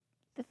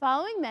The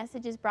following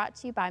message is brought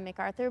to you by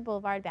MacArthur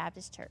Boulevard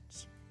Baptist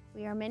Church.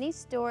 We are many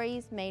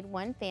stories made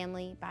one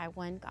family by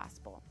one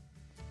gospel.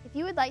 If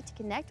you would like to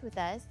connect with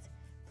us,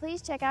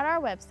 please check out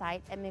our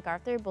website at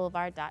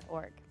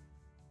macarthurboulevard.org.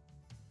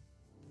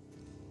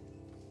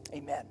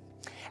 Amen.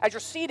 As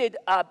you're seated,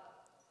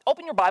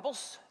 open your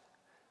Bibles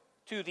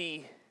to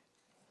the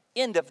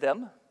end of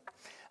them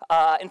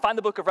and find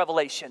the book of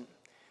Revelation,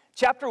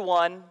 chapter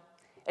 1.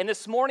 And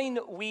this morning,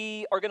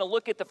 we are going to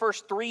look at the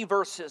first three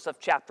verses of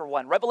chapter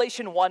 1,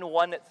 Revelation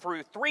 1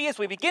 through 3, as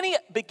we begin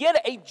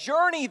a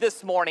journey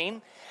this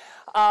morning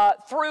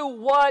through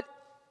what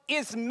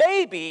is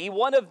maybe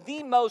one of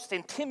the most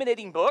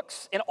intimidating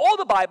books in all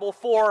the Bible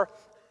for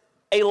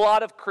a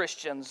lot of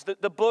Christians.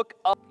 The book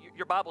of,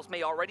 your Bibles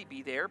may already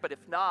be there, but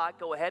if not,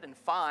 go ahead and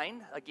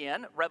find,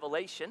 again,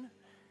 Revelation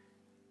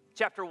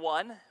chapter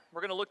 1.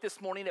 We're going to look this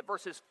morning at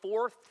verses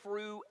 4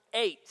 through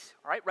 8,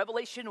 all right?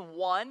 Revelation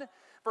 1,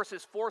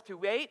 verses 4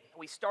 through 8.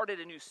 We started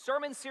a new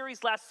sermon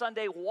series last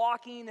Sunday,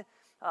 walking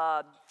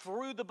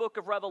through the book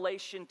of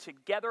Revelation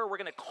together. We're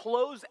going to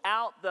close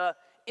out the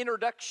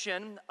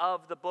introduction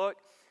of the book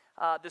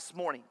this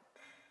morning.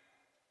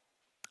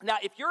 Now,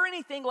 if you're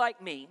anything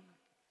like me,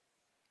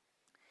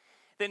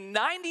 then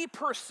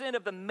 90%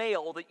 of the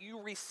mail that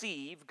you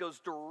receive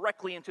goes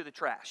directly into the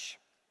trash,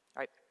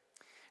 right?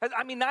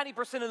 I mean,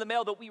 90% of the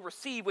mail that we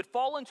receive would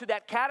fall into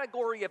that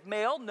category of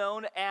mail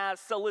known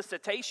as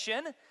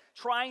solicitation,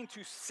 trying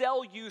to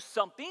sell you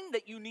something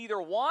that you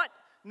neither want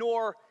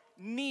nor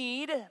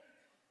need.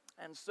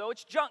 And so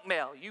it's junk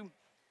mail. You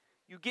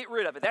get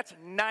rid of it. That's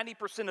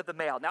 90% of the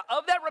mail. Now,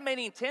 of that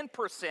remaining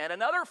 10%,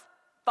 another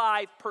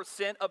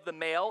 5% of the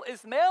mail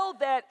is mail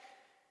that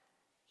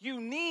you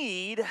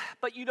need,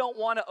 but you don't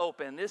want to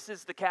open. This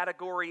is the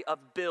category of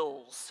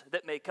bills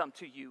that may come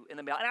to you in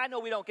the mail. And I know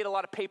we don't get a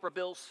lot of paper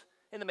bills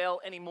in the mail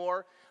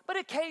anymore, but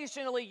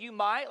occasionally you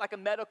might, like a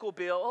medical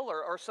bill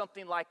or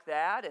something like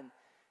that, and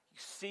you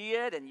see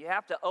it and you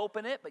have to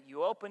open it, but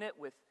you open it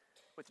with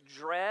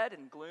dread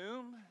and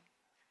gloom.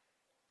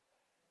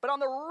 But on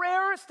the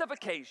rarest of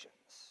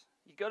occasions,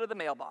 you go to the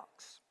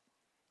mailbox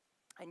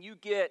and you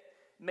get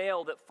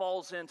mail that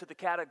falls into the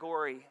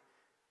category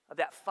of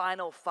that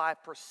final 5%.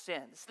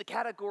 It's the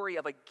category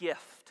of a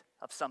gift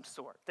of some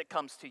sort that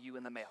comes to you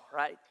in the mail,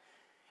 right?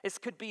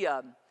 It could be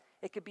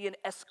an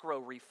escrow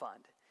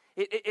refund.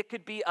 It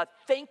could be a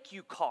thank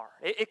you card.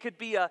 It could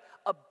be a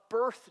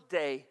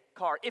birthday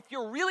card. If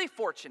you're really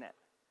fortunate,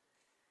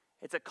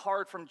 it's a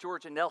card from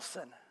Georgia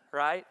Nelson,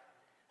 right?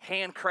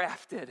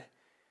 Handcrafted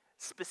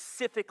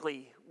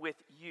specifically with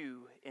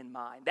you in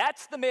mind.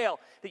 That's the mail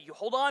that you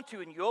hold on to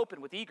and you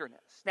open with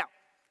eagerness. Now,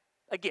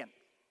 again,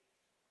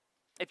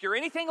 if you're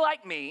anything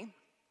like me,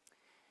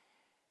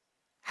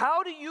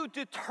 how do you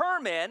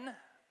determine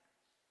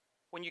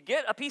when you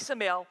get a piece of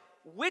mail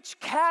which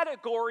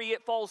category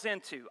it falls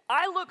into?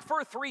 I look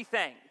for three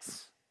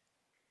things.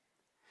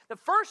 The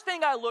first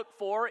thing I look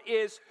for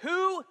is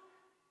who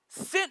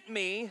sent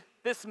me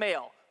this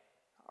mail,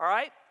 all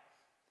right?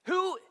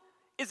 Who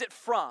is it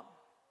from?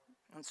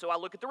 And so I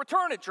look at the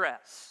return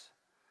address.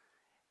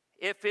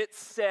 If it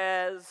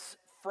says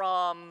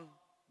from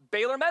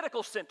Baylor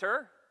Medical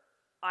Center,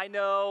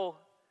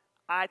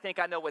 I think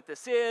I know what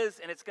this is,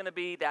 and it's going to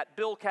be that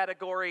bill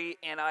category,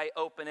 and I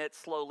open it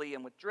slowly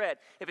and with dread.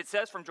 If it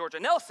says from Georgia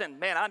Nelson,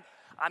 man,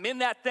 I'm in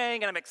that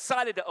thing, and I'm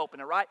excited to open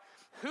it, right?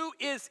 Who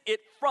is it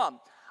from?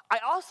 I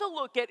also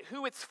look at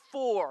who it's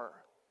for.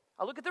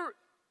 I look at the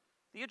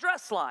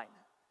address line.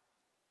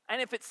 And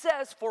if it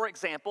says, for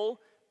example,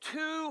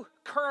 to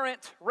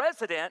current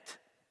resident,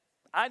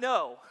 I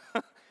know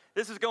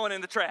this is going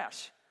in the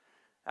trash.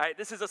 All right,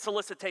 this is a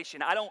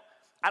solicitation. I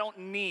don't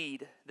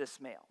need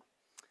this mail.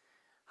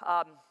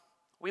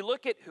 We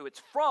look at who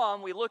it's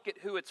from, we look at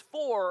who it's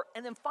for,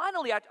 and then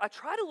finally I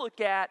try to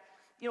look at,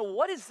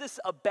 what is this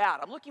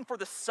about? I'm looking for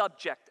the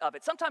subject of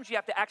it. Sometimes you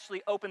have to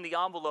actually open the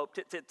envelope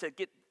to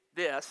get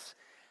this.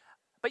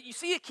 But you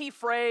see a key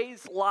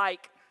phrase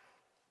like,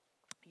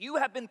 you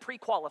have been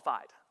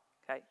pre-qualified,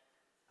 okay?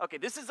 Okay,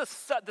 this is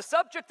the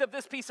subject of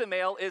this piece of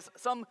mail is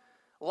some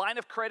line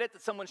of credit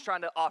that someone's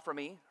trying to offer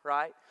me,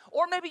 right?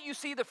 Or maybe you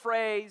see the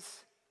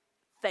phrase,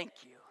 thank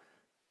you,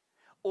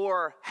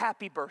 or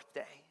happy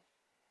birthday.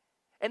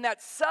 And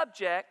that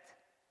subject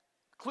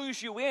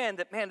clues you in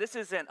that, man, this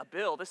isn't a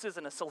bill, this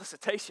isn't a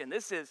solicitation,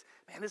 this is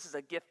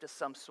a gift of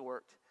some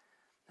sort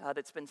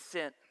that's been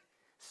sent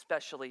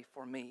specially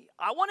for me.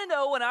 I want to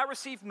know when I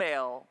receive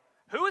mail,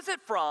 who is it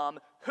from,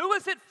 who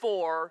is it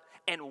for,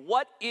 and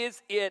what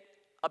is it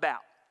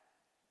about?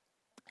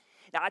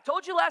 Now, I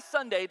told you last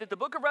Sunday that the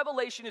book of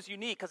Revelation is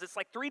unique because it's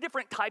like three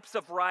different types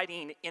of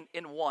writing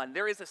in one.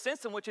 There is a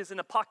sense in which it's an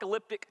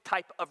apocalyptic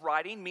type of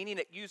writing, meaning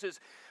it uses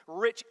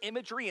rich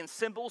imagery and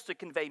symbols to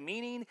convey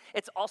meaning.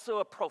 It's also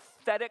a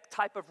prophetic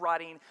type of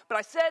writing. But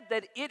I said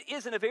that it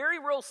is, in a very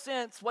real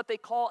sense, what they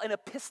call an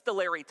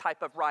epistolary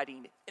type of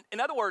writing. In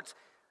other words,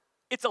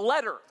 it's a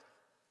letter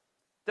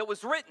that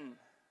was written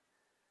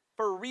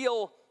for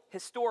real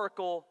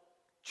historical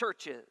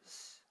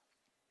churches.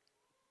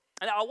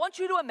 And I want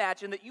you to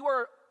imagine that you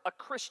are a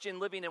Christian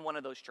living in one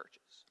of those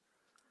churches.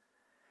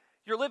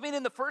 You're living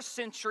in the first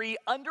century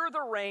under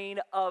the reign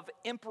of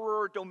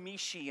Emperor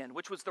Domitian,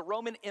 which was the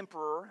Roman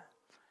emperor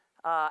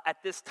at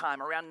this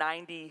time, around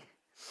 90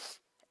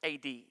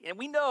 AD. And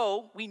we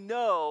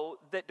know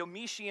that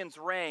Domitian's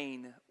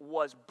reign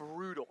was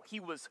brutal. He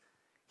was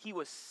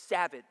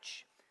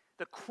savage.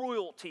 The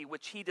cruelty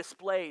which he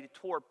displayed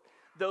toward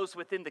those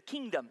within the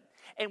kingdom.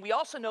 And we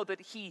also know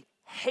that he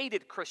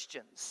hated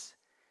Christians.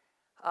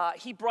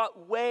 He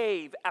brought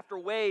wave after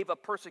wave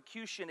of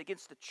persecution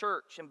against the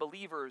church and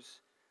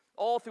believers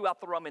all throughout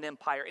the Roman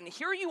Empire. And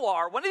here you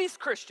are, one of these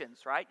Christians,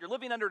 right? You're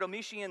living under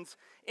Domitian's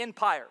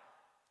empire.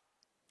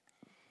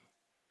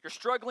 You're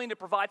struggling to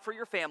provide for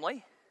your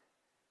family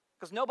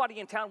because nobody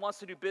in town wants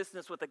to do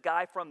business with a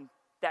guy from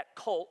that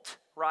cult,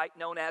 right,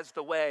 known as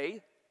the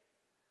Way.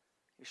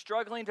 You're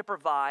struggling to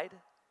provide.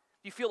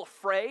 You feel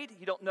afraid.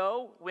 You don't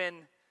know when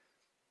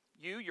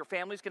your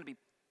family's going to be,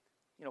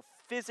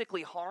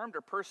 physically harmed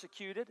or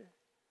persecuted.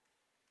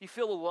 You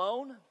feel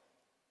alone.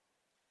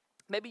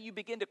 Maybe you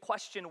begin to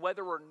question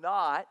whether or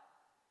not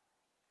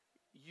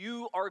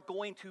you are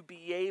going to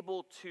be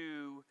able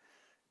to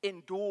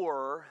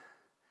endure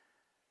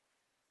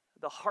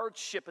the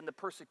hardship and the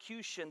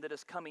persecution that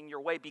is coming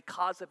your way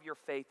because of your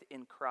faith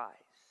in Christ.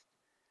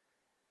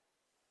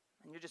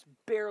 And you're just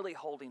barely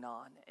holding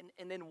on.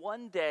 And then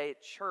one day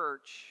at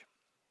church,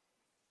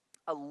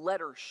 a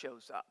letter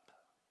shows up.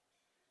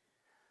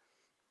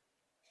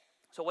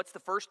 So what's the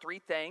first three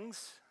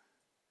things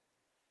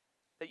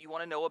that you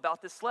want to know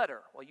about this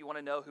letter? Well, you want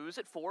to know who's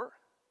it for,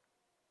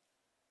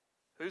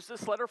 who's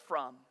this letter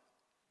from,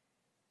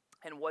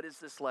 and what is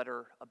this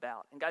letter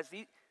about? And guys,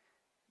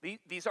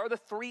 these are the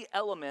three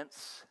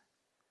elements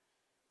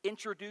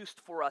introduced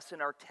for us in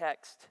our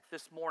text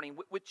this morning,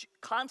 which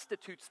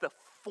constitutes the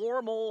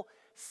formal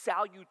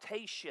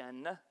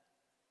salutation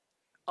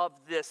of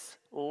this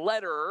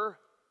letter,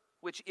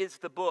 which is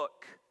the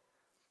book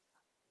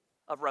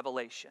of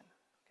Revelation.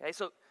 Okay,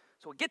 so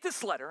we get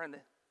this letter, and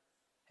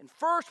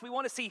first we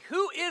want to see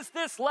who is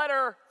this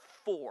letter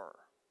for.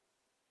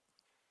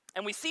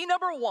 And we see,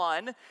 number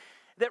one,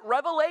 that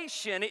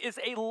Revelation is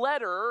a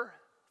letter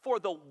for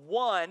the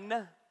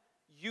one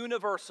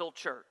universal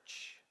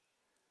church.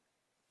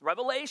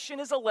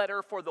 Revelation is a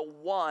letter for the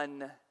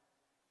one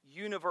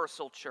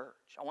universal church.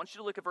 I want you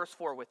to look at verse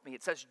 4 with me.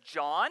 It says,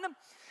 John,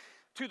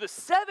 to the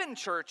 7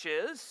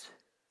 churches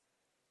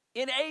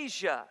in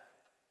Asia.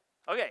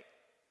 Okay,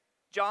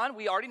 John,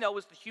 we already know,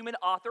 was the human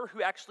author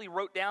who actually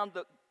wrote down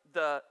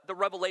the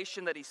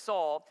revelation that he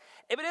saw,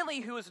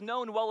 evidently who is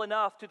known well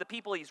enough to the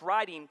people he's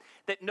writing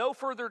that no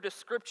further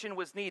description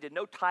was needed.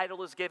 No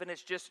title is given,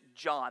 it's just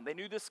John. They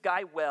knew this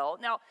guy well.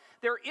 Now,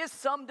 there is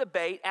some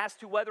debate as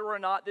to whether or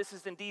not this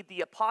is indeed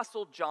the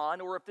Apostle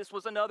John or if this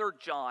was another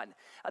John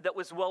that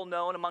was well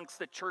known amongst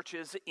the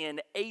churches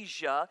in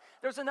Asia.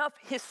 There's enough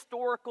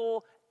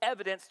historical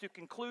evidence to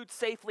conclude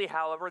safely,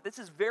 however, this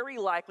is very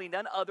likely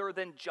none other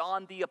than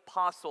John the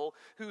Apostle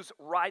who's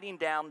writing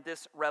down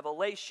this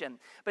revelation.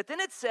 But then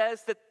it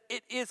says that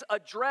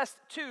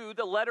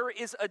the letter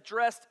is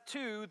addressed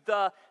to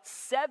the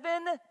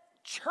 7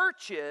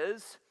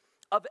 churches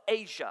of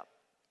Asia.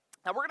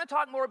 Now, we're going to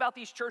talk more about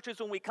these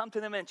churches when we come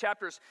to them in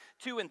chapters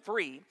 2 and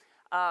 3.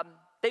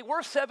 They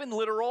were 7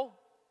 literal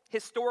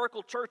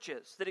historical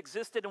churches that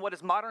existed in what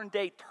is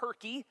modern-day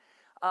Turkey,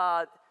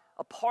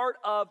 a part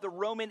of the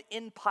Roman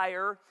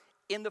Empire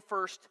in the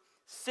first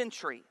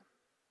century.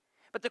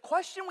 But the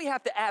question we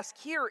have to ask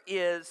here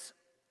is,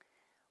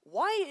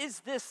 why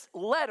is this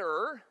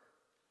letter,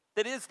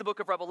 that is the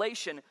book of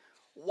Revelation,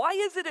 why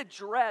is it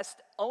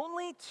addressed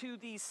only to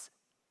these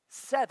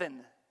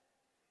 7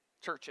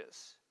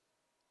 churches?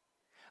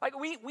 Like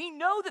we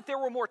know that there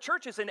were more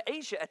churches in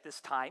Asia at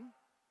this time.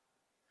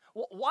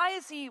 Why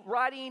is he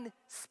writing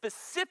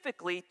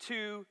specifically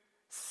to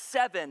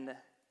 7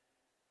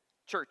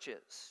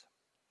 churches?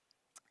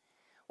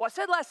 Well, I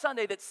said last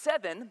Sunday that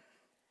 7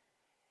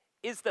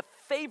 is the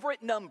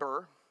favorite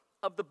number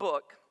of the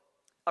book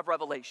of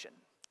Revelation.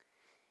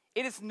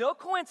 It is no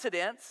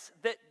coincidence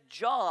that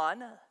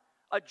John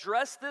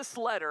addressed this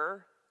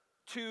letter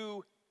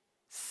to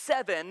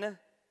 7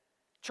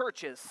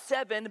 churches.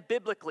 7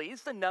 biblically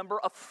is the number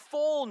of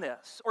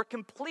fullness or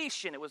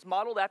completion. It was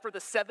modeled after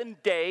the 7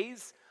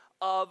 days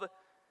of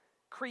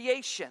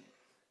creation.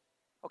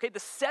 Okay, the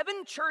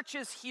 7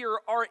 churches here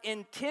are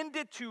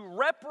intended to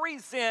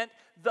represent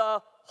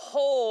the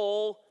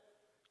whole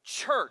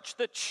church,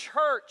 the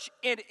church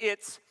in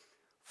its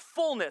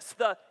fullness,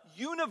 the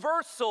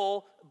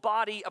universal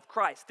body of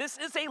Christ. This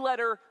is a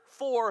letter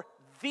for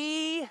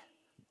the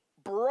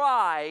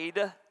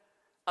bride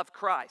of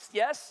Christ.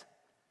 Yes,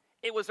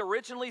 it was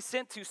originally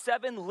sent to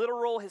 7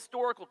 literal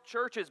historical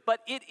churches,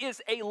 but it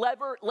is a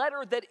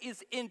letter that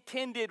is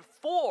intended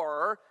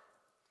for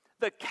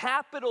the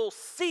capital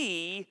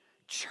C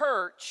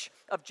Church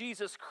of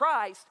Jesus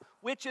Christ,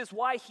 which is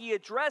why he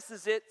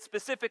addresses it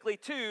specifically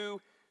to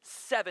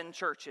 7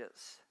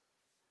 churches.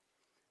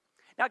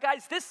 Now,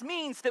 guys, this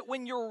means that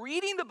when you're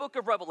reading the book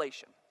of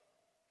Revelation,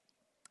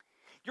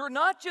 you're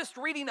not just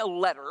reading a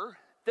letter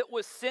that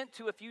was sent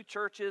to a few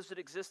churches that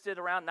existed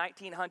around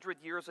 1900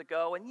 years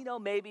ago,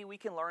 and maybe we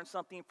can learn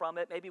something from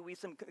it. Maybe we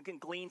can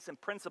glean some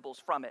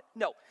principles from it.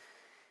 No,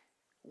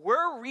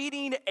 we're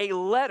reading a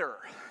letter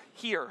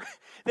here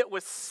that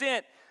was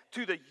sent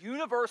to the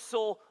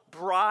universal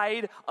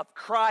bride of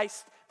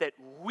Christ that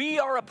we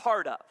are a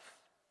part of.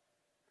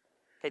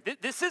 Okay,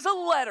 this is a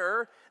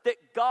letter that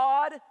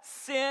God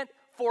sent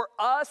for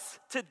us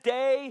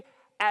today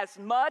as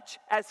much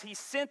as he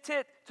sent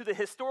it to the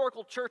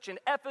historical church in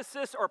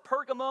Ephesus or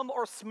Pergamum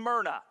or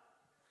Smyrna.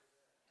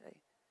 Okay?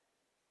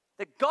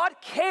 That God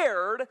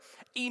cared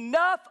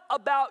enough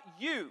about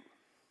you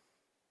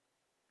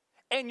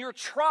and your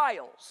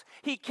trials.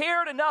 He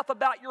cared enough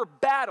about your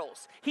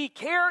battles. He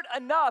cared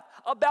enough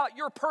about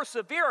your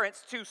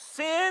perseverance to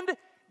send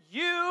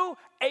you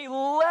a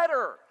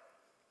letter.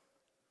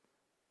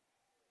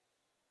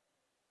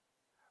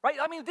 Right?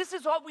 I mean, this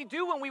is what we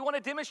do when we want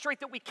to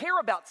demonstrate that we care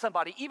about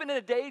somebody, even in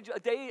a day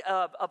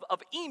of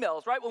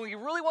emails, right? When we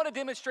really want to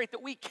demonstrate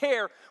that we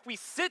care, we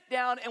sit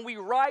down and we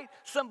write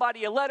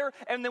somebody a letter,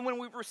 and then when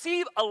we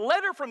receive a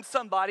letter from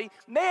somebody,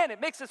 man, it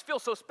makes us feel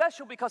so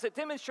special because it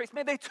demonstrates,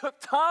 man, they took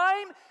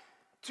time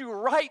to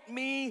write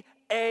me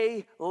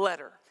a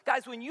letter.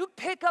 Guys, when you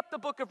pick up the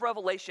book of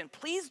Revelation,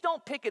 please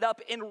don't pick it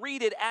up and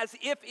read it as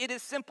if it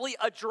is simply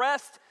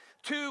addressed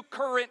to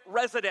current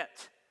resident.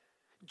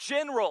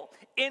 General,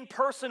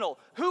 impersonal,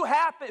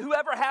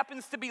 whoever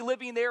happens to be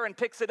living there and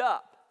picks it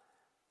up.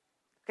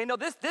 Okay, no,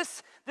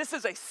 this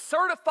is a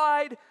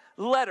certified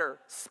letter,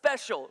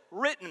 special,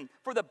 written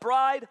for the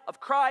bride of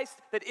Christ,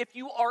 that if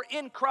you are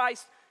in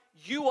Christ,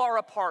 you are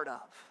a part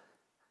of.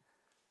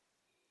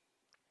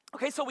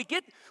 Okay, so we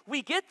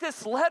get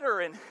this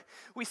letter and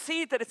we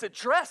see that it's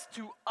addressed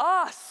to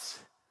us,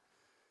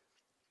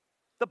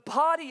 the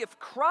body of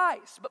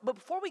Christ. But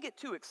before we get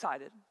too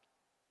excited,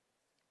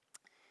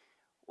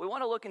 we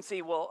want to look and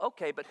see, well,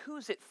 okay, but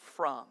who's it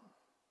from?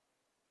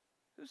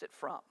 Who's it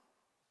from?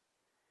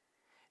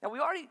 Now,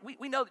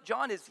 we know that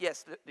John is,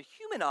 yes, the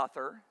human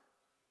author,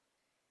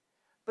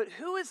 but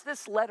who is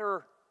this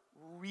letter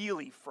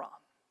really from?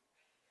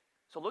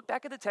 So look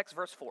back at the text,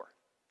 verse 4.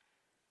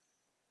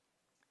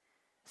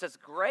 It says,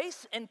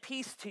 grace and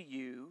peace to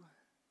you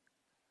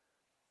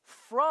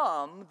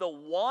from the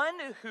one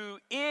who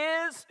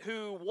is,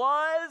 who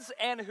was,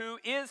 and who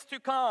is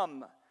to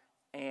come,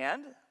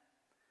 and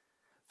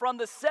from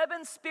the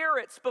seven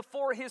spirits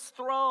before his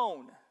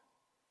throne,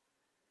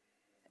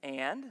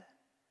 and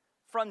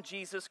from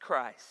Jesus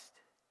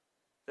Christ,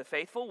 the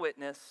faithful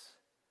witness,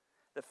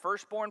 the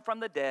firstborn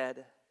from the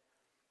dead,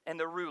 and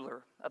the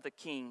ruler of the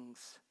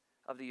kings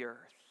of the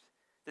earth.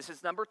 This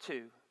is number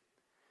 2.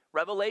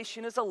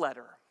 Revelation is a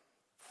letter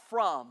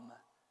from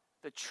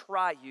the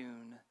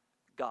triune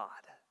God.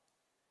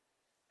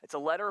 It's a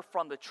letter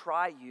from the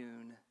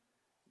triune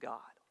God.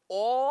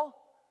 All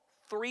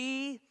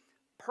 3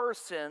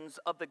 persons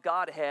of the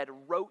Godhead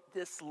wrote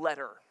this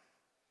letter.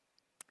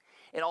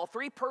 And all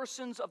 3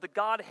 persons of the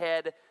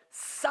Godhead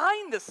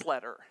signed this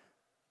letter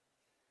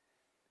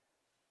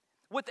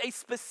with a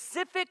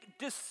specific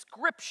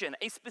description,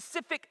 a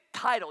specific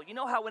title. You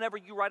know how whenever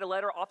you write a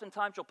letter,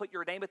 oftentimes you'll put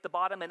your name at the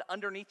bottom, and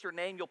underneath your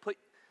name you'll put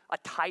a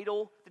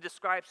title that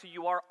describes who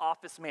you are: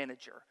 office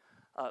manager,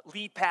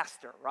 lead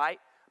pastor, right?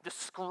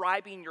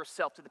 Describing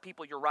yourself to the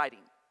people you're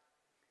writing.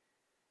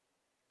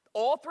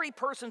 All 3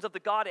 persons of the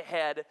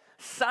Godhead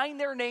signed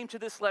their name to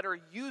this letter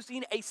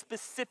using a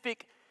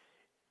specific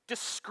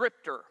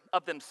descriptor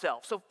of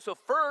themselves. So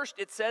first,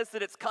 it says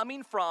that it's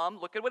coming from,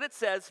 look at what it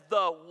says,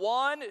 the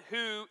one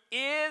who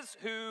is,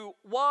 who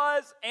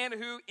was, and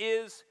who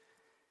is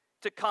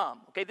to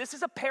come. Okay, this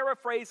is a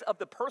paraphrase of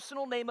the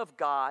personal name of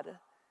God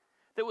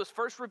that was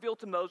first revealed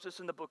to Moses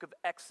in the book of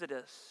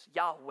Exodus,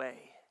 Yahweh,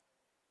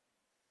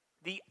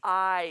 the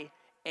I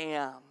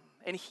am.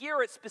 And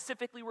here it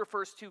specifically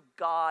refers to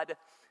God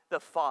the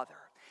Father.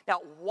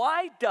 Now,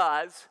 why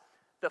does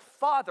the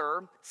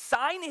Father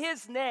sign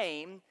his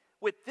name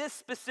with this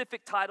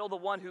specific title, the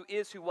one who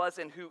is, who was,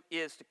 and who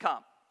is to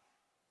come?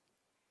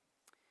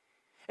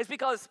 It's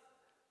because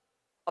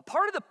a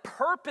part of the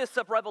purpose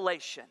of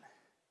Revelation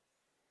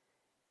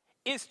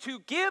is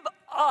to give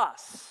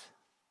us,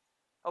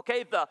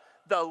 okay,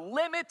 the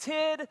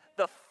limited,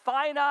 the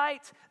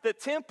finite, the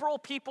temporal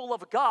people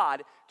of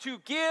God, to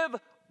give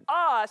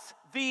us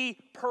the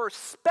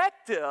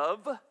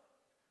perspective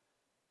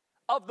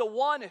of the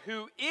one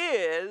who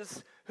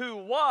is, who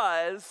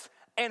was,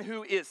 and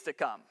who is to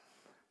come.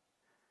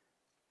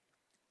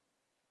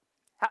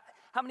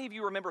 How many of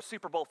you remember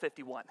Super Bowl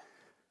 51?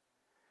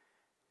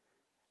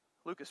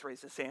 Lucas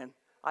raised his hand.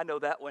 I know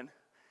that one.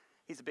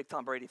 He's a big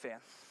Tom Brady fan.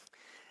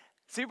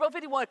 Super Bowl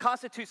 51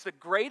 constitutes the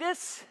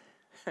greatest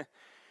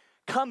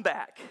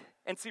comeback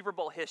in Super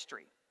Bowl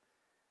history.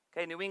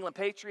 Okay, New England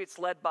Patriots,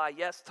 led by,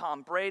 yes,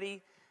 Tom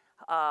Brady,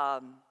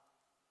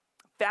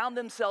 found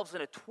themselves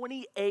in a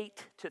 28-3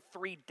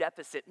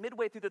 deficit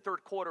midway through the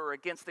third quarter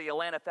against the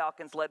Atlanta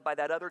Falcons, led by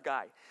that other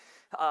guy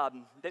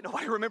that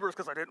nobody remembers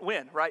because I didn't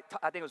win, right?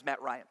 I think it was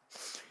Matt Ryan.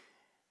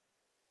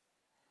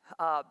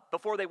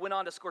 before they went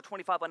on to score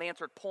 25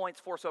 unanswered points,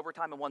 force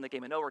overtime, and won the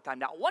game in overtime.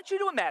 Now, I want you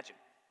to imagine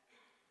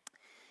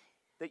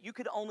that you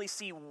could only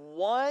see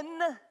one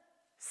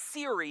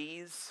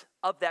series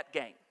of that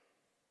game.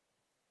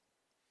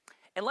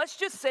 And let's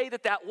just say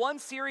that that one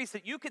series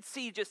that you could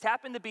see just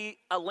happened to be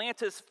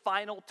Atlanta's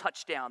final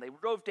touchdown. They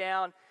drove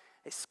down,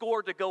 they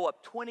scored to go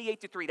up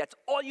 28-3. That's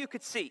all you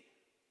could see.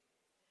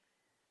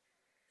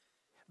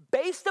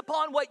 Based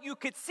upon what you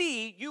could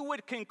see, you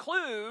would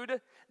conclude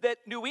that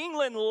New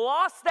England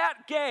lost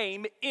that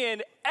game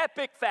in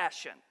epic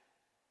fashion.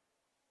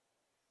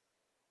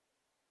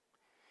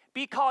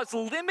 Because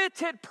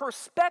limited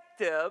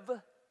perspective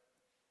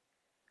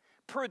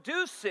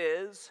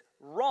produces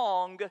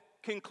wrong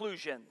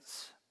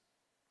conclusions.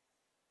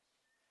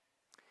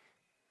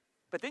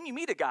 But then you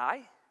meet a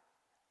guy,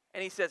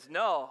 and he says,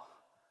 no,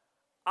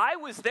 I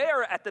was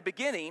there at the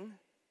beginning.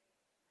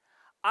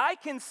 I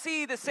can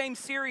see the same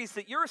series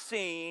that you're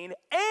seeing,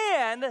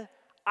 and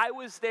I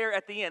was there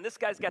at the end. This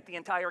guy's got the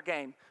entire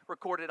game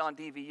recorded on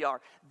DVR.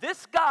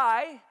 This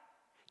guy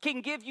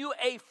can give you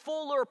a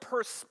fuller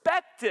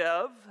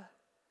perspective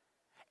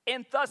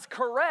and thus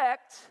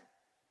correct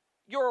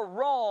your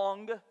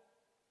wrong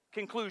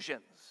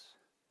conclusions.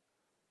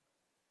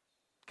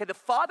 Okay, the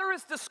Father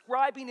is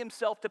describing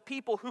himself to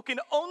people who can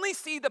only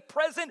see the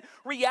present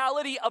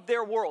reality of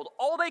their world.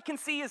 All they can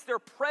see is their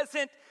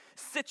present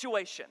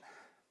situation.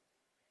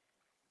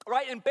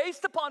 Right? And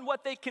based upon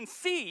what they can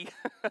see,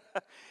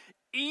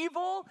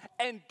 evil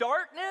and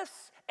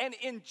darkness and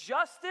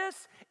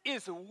injustice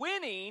is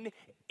winning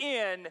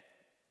in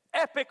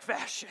epic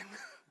fashion.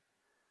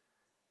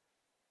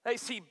 They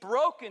see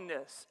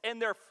brokenness and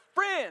their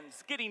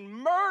friends getting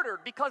murdered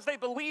because they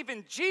believe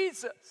in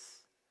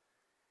Jesus.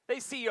 They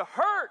see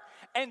hurt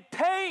and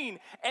pain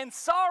and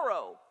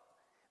sorrow.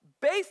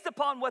 Based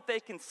upon what they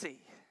can see,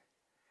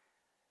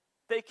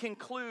 they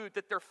conclude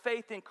that their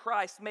faith in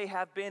Christ may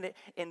have been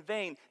in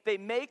vain. They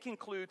may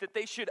conclude that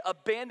they should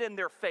abandon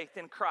their faith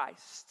in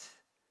Christ.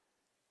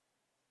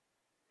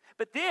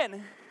 But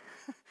then,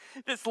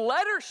 this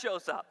letter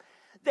shows up.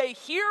 They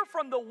hear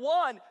from the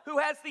one who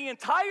has the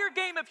entire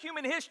game of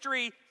human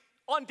history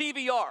on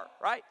DVR,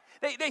 right?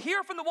 They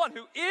hear from the one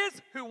who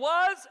is, who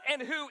was,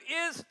 and who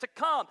is to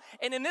come.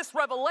 And in this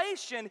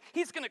revelation,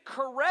 he's going to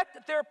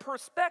correct their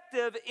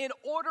perspective in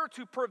order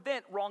to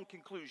prevent wrong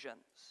conclusions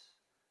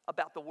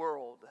about the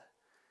world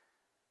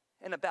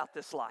and about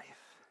this life.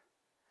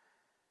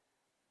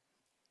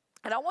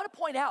 And I want to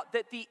point out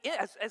that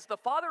as the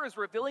Father is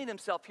revealing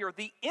himself here,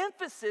 the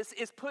emphasis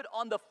is put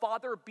on the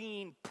Father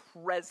being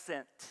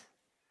present.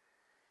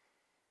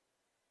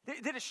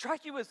 Did it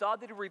strike you as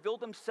odd that he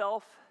revealed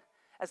himself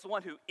as the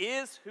one who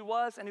is, who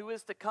was, and who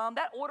is to come?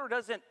 That order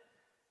doesn't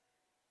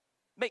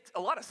make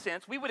a lot of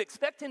sense. We would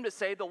expect him to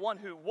say the one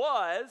who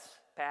was,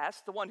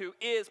 past, the one who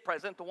is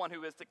present, the one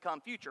who is to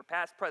come, future,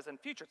 past,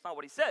 present, future. It's not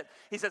what he said.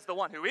 He says the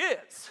one who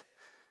is,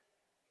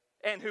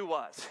 and who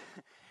was,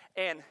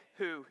 and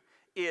who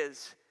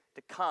is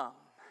to come.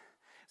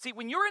 See,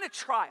 when you're in a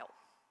trial,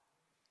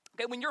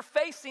 okay, when you're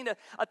facing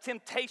a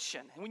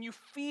temptation, and when you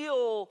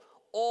feel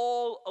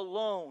all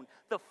alone,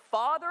 the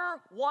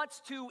Father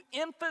wants to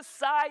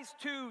emphasize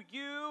to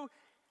you,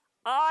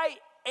 I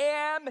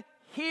am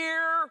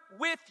here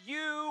with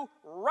you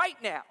right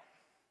now.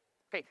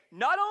 Okay,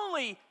 not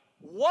only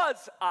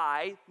was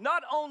I,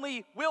 not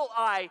only will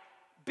I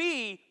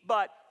be,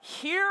 but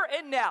here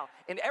and now,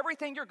 in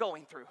everything you're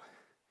going through,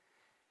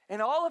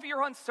 and all of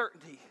your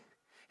uncertainty,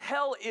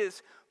 hell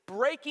is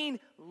breaking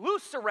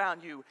loose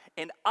around you,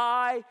 and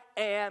I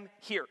am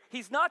here.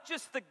 He's not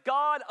just the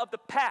God of the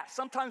past.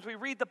 Sometimes we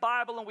read the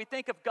Bible and we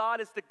think of God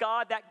as the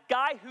God, that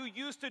guy who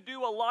used to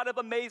do a lot of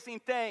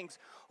amazing things.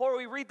 Or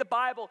we read the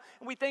Bible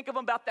and we think of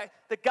him about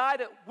the guy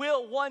that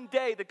will one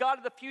day, the God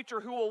of the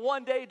future who will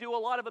one day do a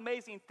lot of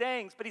amazing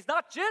things. But he's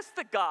not just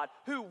the God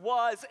who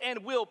was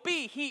and will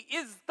be. He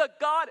is the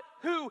God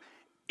who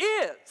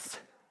is.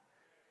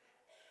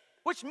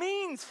 Which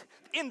means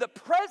in the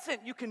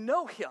present you can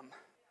know him.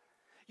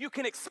 You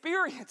can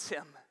experience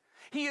him.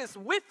 He is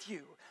with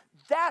you.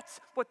 That's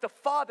what the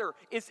Father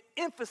is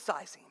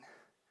emphasizing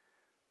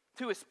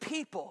to his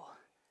people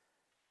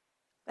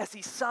as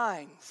he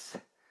signs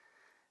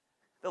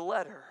the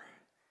letter.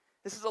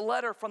 This is a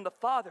letter from the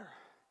Father,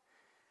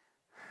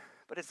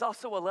 but it's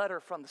also a letter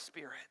from the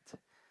Spirit.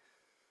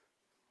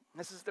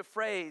 This is the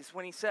phrase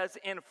when he says,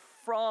 and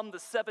from the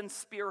seven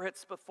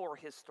spirits before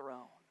his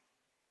throne.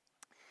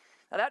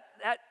 Now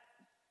that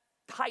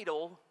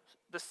title,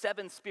 the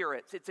seven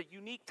spirits, it's a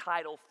unique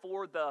title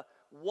for the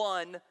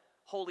one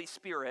Holy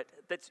Spirit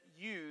that's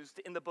used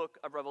in the book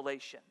of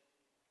Revelation.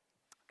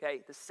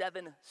 Okay, the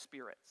seven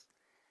spirits.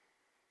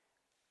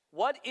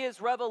 What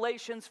is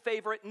Revelation's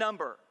favorite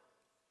number?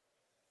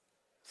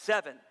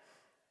 7.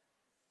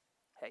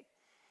 Okay.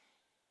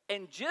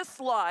 And just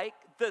like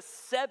the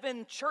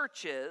 7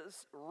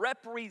 churches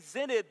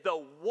represented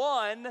the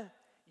one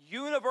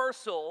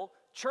universal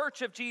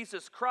church of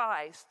Jesus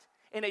Christ,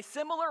 in a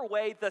similar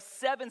way, the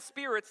 7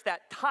 spirits,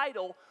 that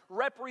title,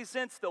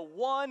 represents the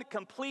one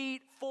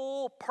complete,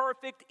 full,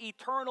 perfect,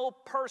 eternal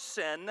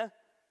person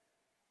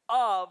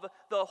of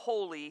the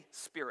Holy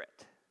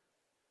Spirit.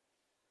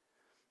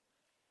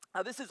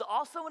 Now, this is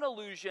also an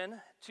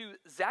allusion to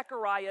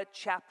Zechariah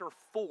chapter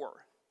 4.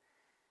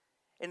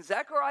 In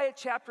Zechariah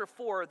chapter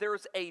 4,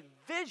 there's a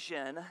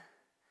vision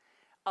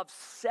of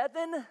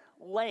 7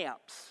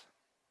 lamps.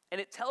 And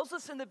it tells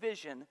us in the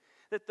vision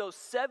that those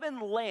 7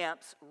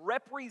 lamps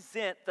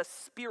represent the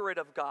Spirit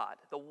of God,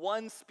 the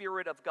one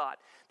Spirit of God.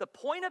 The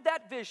point of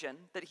that vision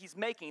that he's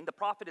making, the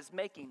prophet is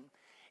making,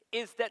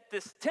 is that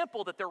this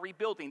temple that they're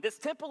rebuilding, this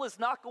temple is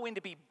not going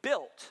to be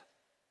built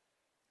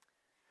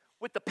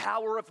with the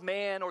power of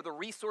man or the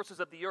resources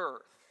of the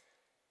earth.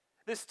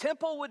 This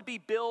temple would be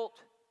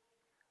built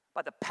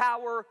by the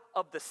power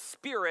of the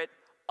Spirit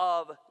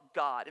of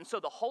God. And so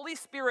the Holy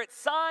Spirit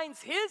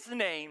signs his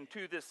name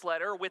to this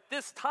letter with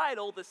this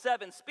title, the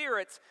 7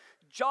 Spirits,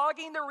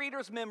 jogging the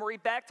reader's memory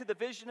back to the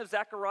vision of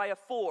Zechariah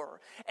 4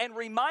 and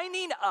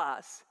reminding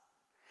us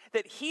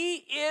that he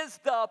is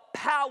the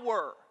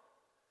power.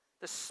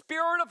 The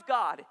Spirit of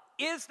God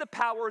is the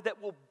power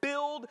that will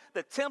build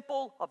the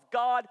temple of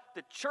God,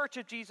 the church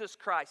of Jesus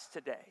Christ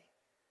today.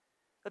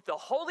 That the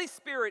Holy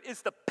Spirit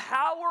is the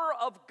power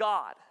of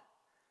God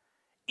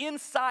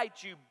inside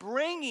you,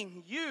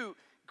 bringing you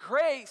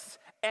grace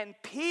and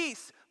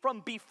peace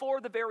from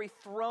before the very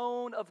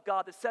throne of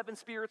God. The 7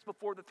 spirits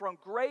before the throne.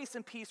 Grace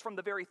and peace from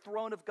the very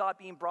throne of God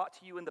being brought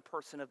to you in the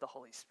person of the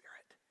Holy Spirit.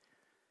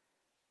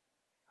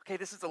 Okay,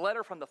 this is a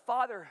letter from the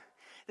Father.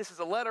 This is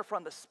a letter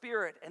from the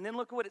Spirit. And then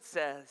look at what it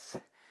says.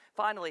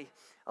 Finally,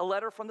 a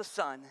letter from the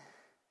Son.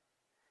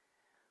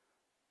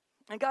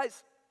 And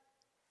guys,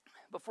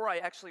 before I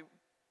actually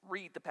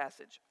read the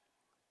passage,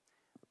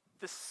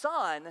 the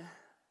Son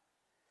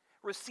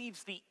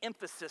receives the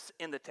emphasis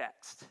in the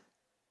text.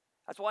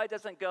 That's why it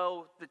doesn't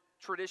go the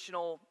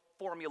traditional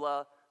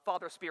formula,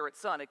 Father, Spirit,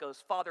 Son. It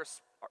goes Father,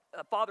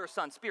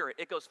 Son, Spirit.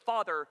 It goes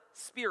Father,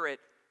 Spirit,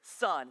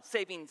 Son,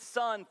 saving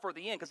Son for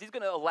the end, because he's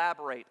going to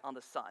elaborate on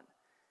the Son.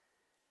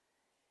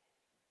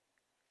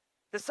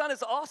 The Son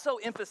is also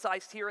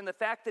emphasized here in the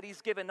fact that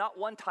he's given not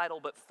one title,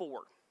 but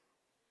 4.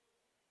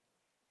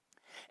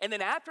 And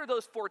then after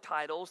those 4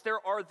 titles,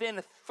 there are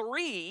then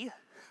 3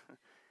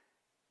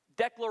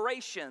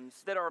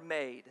 declarations that are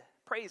made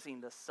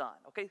praising the Son.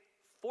 Okay,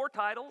 4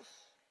 titles,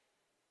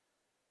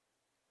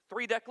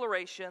 3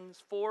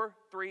 declarations, 4,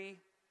 3,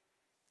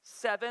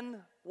 7.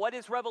 What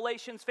is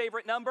Revelation's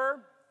favorite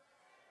number?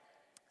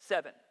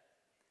 7.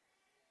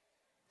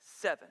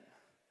 7.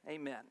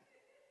 Amen.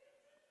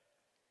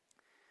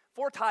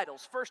 4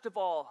 titles. First of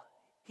all,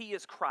 he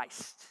is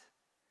Christ.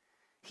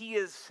 He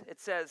is, it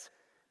says,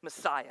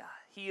 Messiah.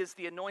 He is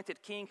the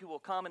anointed king who will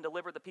come and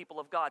deliver the people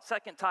of God.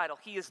 Second title,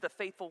 he is the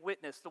faithful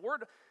witness. The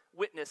word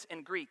witness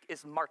in Greek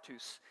is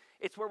martus.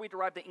 It's where we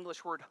derive the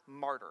English word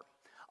martyr.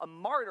 A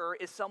martyr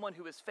is someone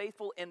who is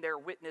faithful in their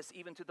witness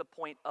even to the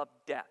point of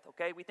death,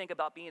 okay? We think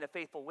about being a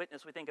faithful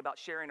witness. We think about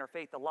sharing our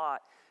faith a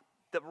lot.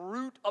 The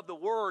root of the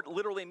word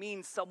literally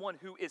means someone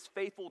who is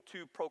faithful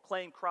to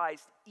proclaim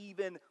Christ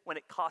even when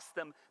it costs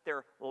them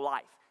their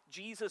life.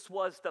 Jesus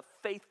was the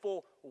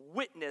faithful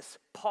witness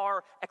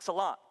par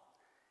excellence.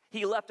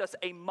 He left us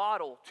a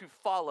model to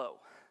follow.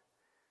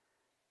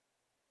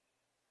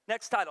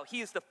 Next title,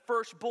 he is the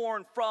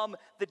firstborn from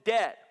the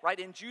dead, right?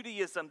 In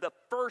Judaism, the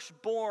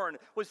firstborn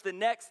was the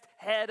next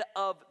head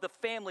of the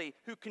family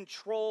who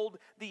controlled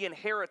the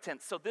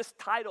inheritance. So this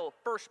title,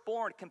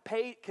 firstborn,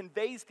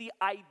 conveys the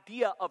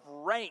idea of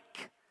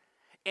rank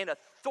and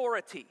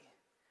authority.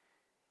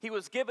 He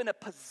was given a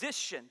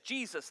position,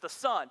 Jesus, the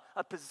Son,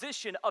 a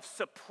position of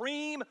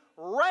supreme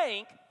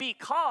rank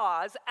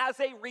because as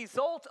a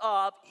result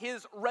of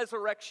his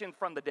resurrection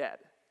from the dead.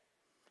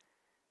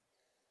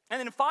 And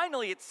then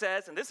finally it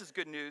says, and this is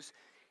good news,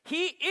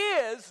 he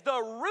is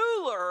the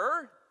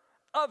ruler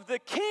of the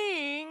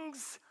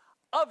kings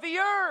of the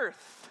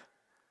earth.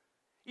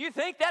 You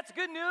think that's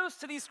good news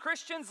to these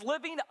Christians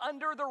living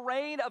under the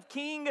reign of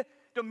King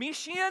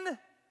Domitian?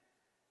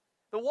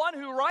 The one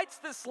who writes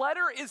this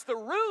letter is the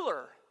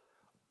ruler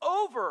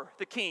over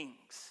the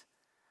kings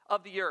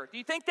of the earth. Do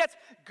you think that's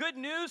good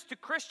news to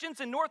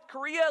Christians in North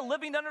Korea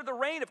living under the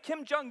reign of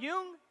Kim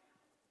Jong-un?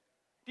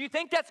 Do you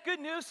think that's good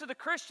news to the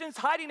Christians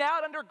hiding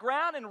out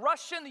underground in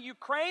Russia and the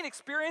Ukraine,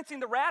 experiencing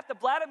the wrath of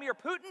Vladimir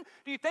Putin?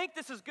 Do you think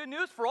this is good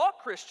news for all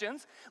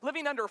Christians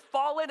living under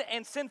fallen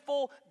and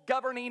sinful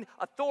governing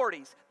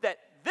authorities? That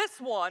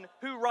this one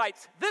who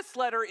writes this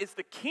letter is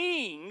the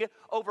king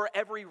over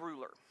every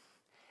ruler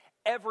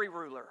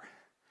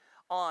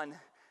on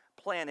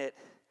planet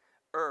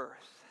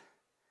Earth.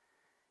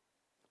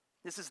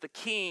 This is the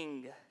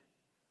King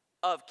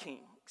of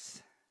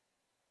Kings.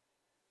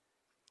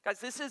 Guys,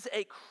 this is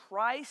a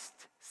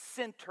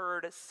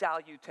Christ-centered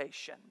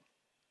salutation.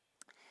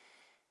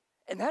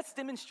 And that's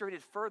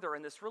demonstrated further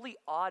in this really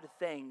odd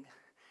thing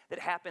that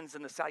happens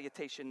in the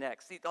salutation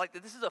next. See, like,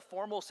 this is a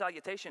formal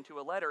salutation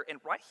to a letter, and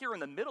right here in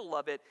the middle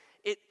of it,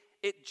 it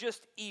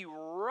just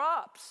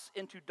erupts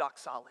into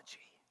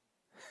doxology.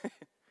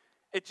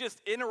 It just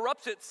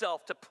interrupts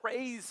itself to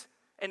praise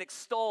and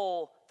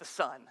extol the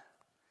Son.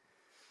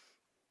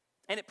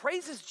 And it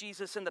praises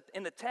Jesus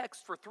in the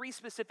text for three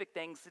specific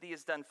things that he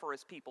has done for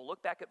his people.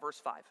 Look back at verse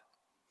 5.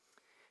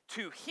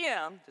 To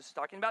him, this is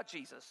talking about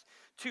Jesus,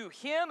 to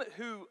him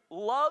who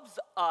loves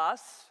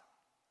us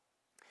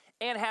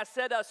and has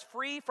set us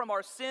free from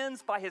our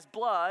sins by his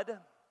blood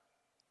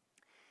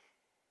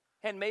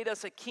and made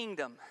us a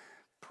kingdom,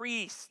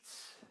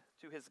 priests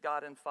to his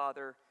God and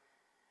Father.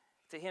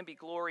 To him be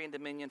glory and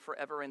dominion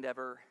forever and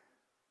ever.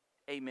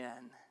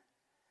 Amen.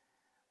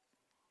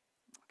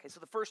 Okay, so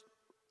the first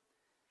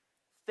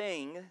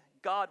thing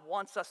God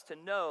wants us to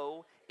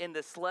know in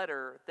this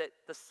letter that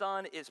the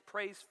Son is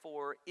praised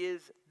for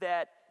is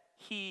that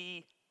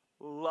he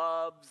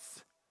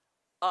loves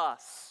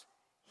us.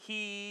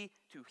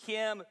 To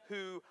him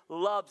who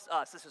loves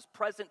us. This is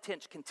present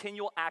tense,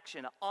 continual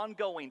action,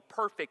 ongoing,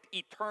 perfect,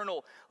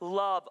 eternal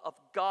love of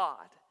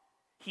God.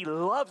 He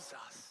loves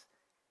us.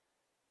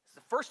 It's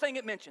the first thing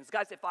it mentions.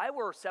 Guys, if I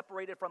were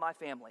separated from my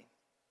family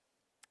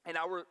and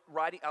I was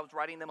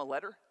writing them a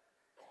letter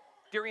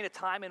during a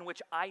time in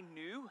which I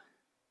knew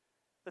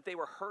that they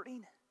were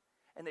hurting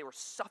and they were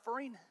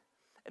suffering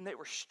and they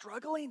were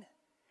struggling,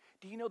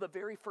 do you know the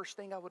very first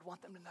thing I would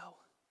want them to know?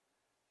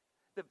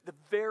 The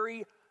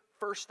very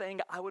first thing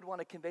I would want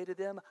to convey to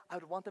them, I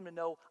would want them to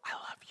know, I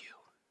love you.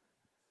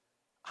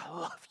 I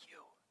love you.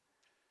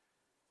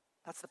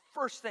 That's the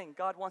first thing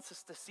God wants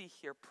us to see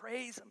here.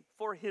 Praise him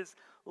for his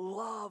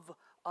love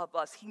of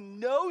us. He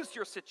knows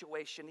your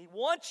situation. He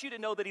wants you to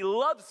know that he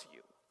loves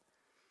you.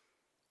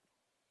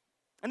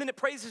 And then it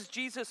praises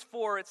Jesus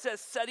for, it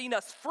says, setting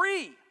us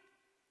free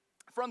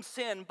from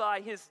sin by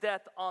his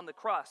death on the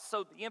cross.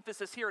 So the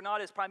emphasis here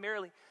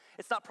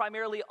it's not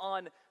primarily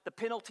on the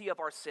penalty of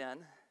our sin.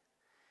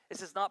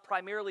 This is not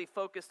primarily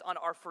focused on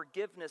our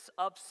forgiveness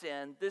of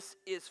sin. This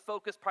is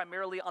focused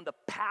primarily on the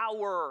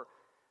power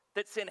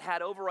that sin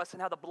had over us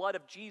and how the blood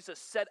of Jesus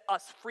set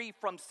us free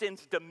from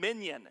sin's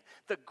dominion,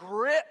 the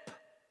grip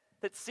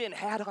that sin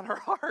had on our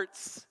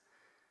hearts.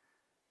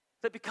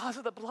 That because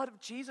of the blood of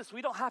Jesus,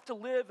 we don't have to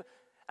live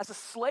as a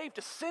slave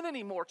to sin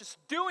anymore, just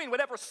doing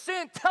whatever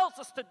sin tells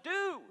us to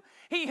do.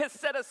 He has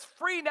set us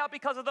free now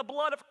because of the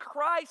blood of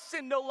Christ.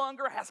 Sin no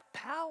longer has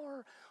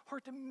power or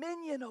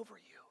dominion over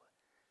you.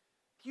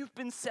 You've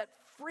been set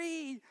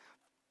free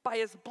by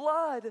his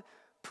blood.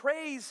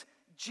 Praise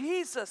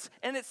Jesus.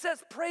 And it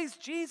says praise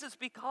Jesus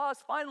because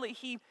finally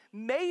he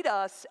made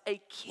us a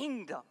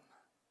kingdom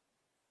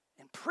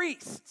and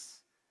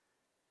priests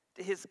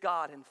to his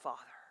God and Father.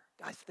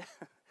 Guys,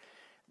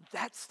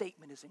 that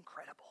statement is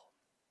incredible.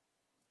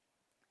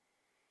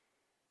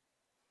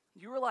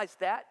 You realize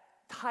that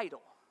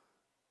title,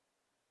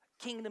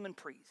 kingdom and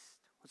priest,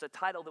 was a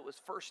title that was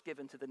first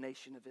given to the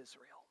nation of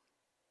Israel.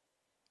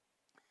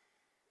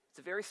 It's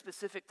a very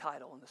specific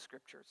title in the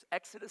scriptures,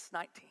 Exodus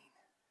 19.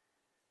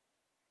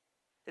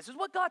 This is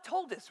what God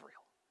told Israel.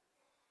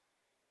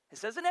 It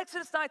says in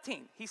Exodus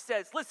 19, he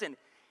says, listen,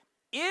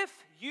 if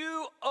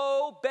you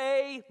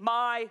obey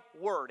my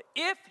word,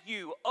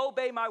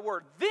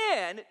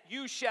 then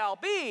you shall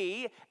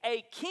be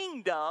a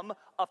kingdom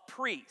of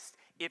priests.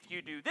 If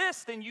you do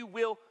this, then you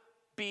will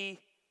be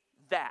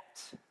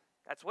that.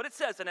 That's what it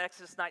says in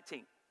Exodus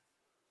 19.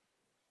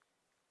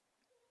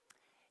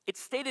 It's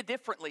stated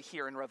differently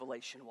here in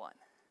Revelation 1.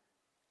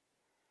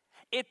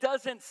 It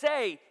doesn't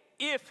say,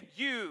 if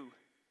you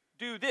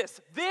do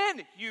this,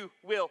 then you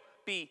will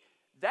be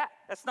that.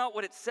 That's not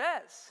what it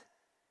says.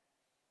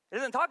 It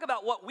doesn't talk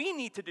about what we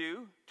need to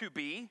do to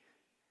be.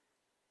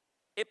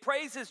 It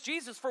praises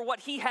Jesus for what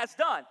he has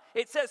done.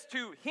 It says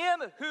to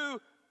him who,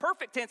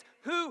 perfect tense,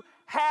 who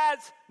has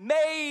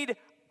made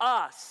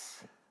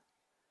us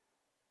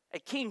a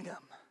kingdom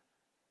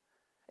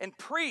and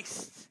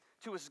priests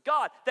to his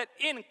God, that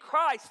in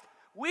Christ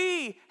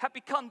we have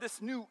become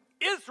this new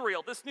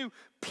Israel, this new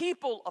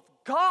people of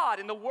God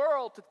in the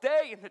world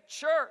today in the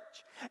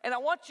church. And I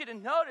want you to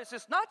notice,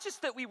 it's not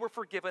just that we were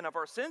forgiven of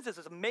our sins, as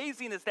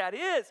amazing as that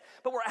is,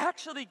 but we're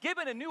actually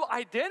given a new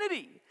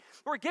identity.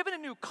 We're given a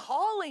new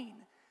calling.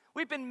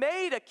 We've been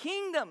made a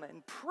kingdom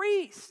and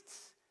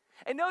priests.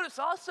 And notice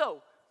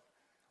also,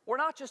 we're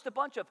not just a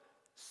bunch of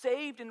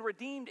saved and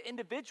redeemed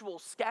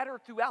individuals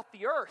scattered throughout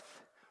the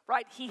earth,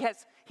 right? He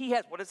has,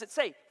 what does it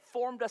say?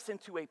 Formed us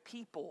into a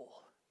people,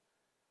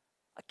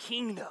 a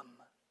kingdom,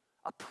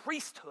 a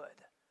priesthood,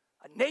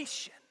 a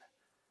nation.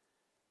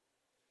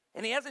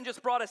 And he hasn't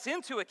just brought us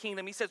into a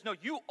kingdom. He says, no,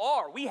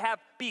 we have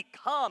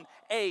become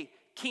a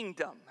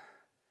kingdom.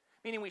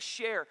 Meaning we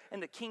share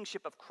in the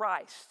kingship of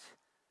Christ.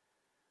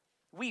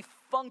 We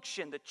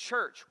function, the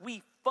church,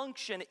 we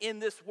function in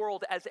this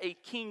world as a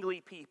kingly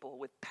people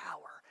with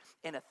power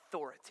and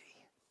authority.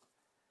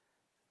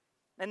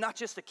 And not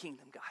just a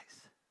kingdom,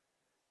 guys,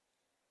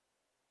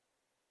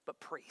 but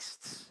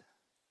priests.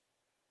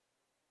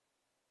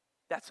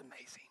 That's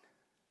amazing.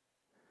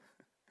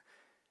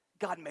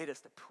 God made us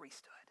the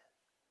priesthood.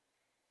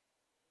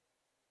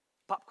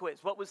 Pop quiz,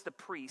 what was the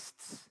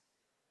priest's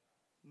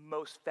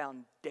most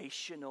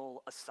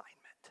foundational assignment?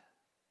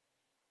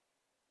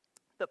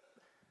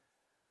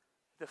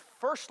 The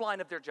first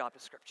line of their job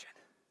description,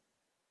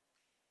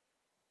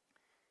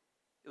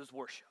 it was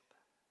worship.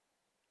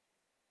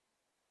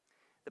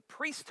 The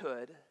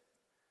priesthood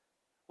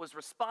was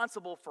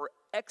responsible for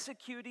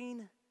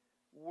executing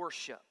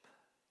worship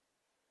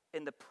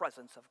in the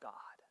presence of God.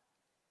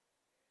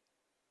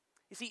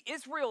 You see,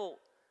 Israel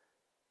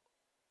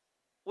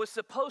was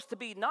supposed to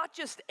be not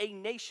just a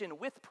nation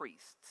with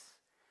priests.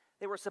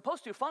 They were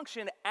supposed to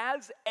function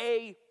as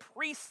a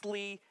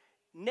priestly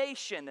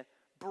nation,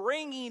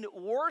 bringing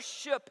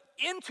worship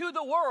into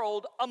the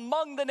world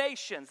among the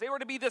nations. They were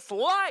to be this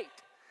light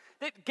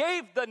that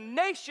gave the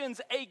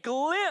nations a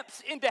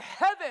glimpse into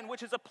heaven,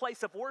 which is a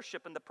place of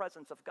worship in the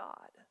presence of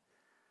God.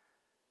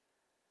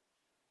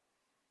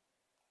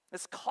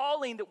 This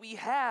calling that we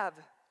have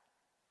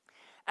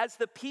as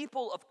the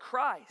people of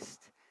Christ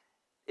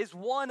is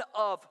one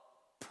of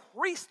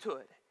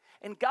priesthood.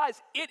 And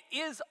guys, it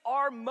is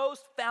our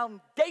most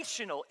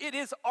foundational, it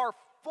is our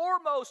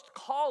foremost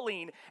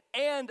calling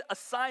and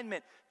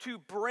assignment to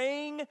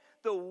bring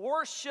the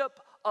worship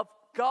of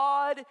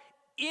God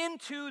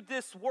into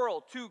this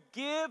world, to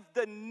give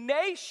the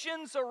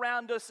nations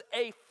around us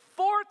a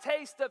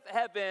foretaste of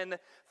heaven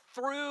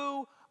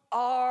through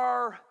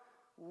our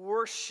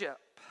worship.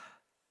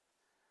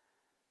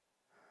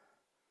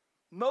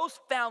 Most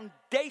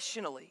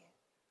foundationally,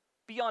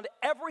 beyond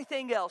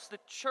everything else, the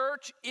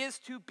church is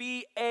to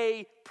be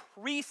a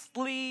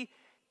priestly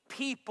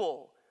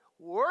people.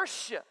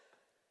 Worship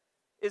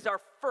is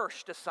our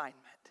first assignment.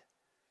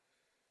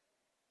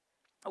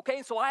 Okay,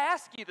 and so I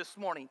ask you this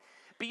morning,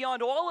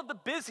 beyond all of the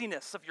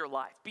busyness of your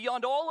life,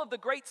 beyond all of the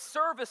great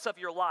service of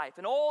your life,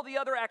 and all the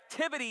other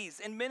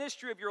activities and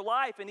ministry of your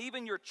life, and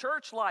even your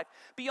church life,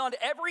 beyond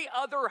every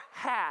other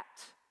hat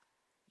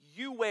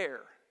you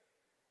wear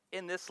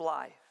in this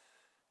life,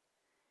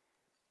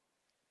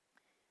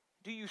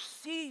 do you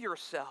see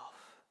yourself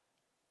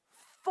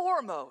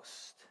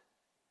foremost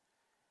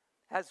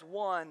as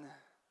one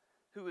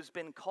who has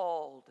been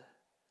called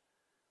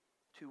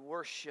to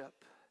worship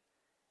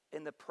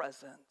in the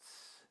presence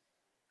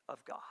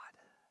of God?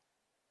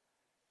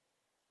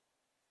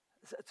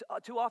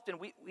 Too often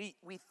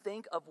we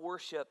think of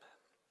worship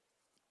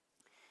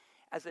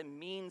as a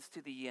means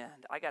to the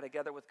end. I got to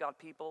gather with God's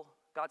people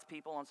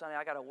on Sunday.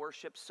 I got to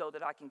worship so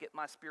that I can get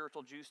my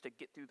spiritual juice to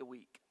get through the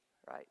week,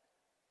 right?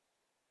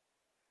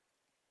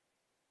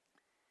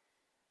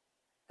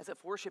 As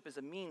if worship is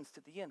a means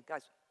to the end.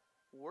 Guys,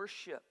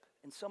 worship,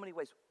 in so many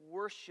ways,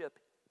 worship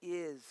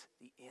is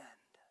the end.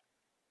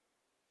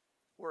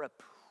 We're a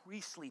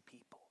priestly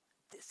people.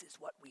 This is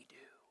what we do.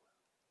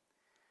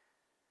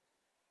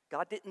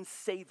 God didn't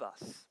save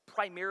us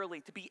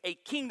primarily to be a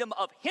kingdom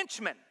of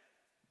henchmen,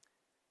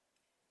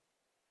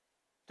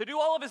 to do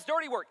all of his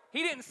dirty work.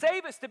 He didn't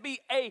save us to be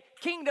a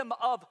kingdom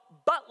of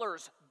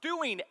butlers,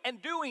 doing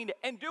and doing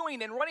and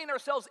doing and running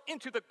ourselves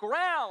into the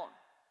ground.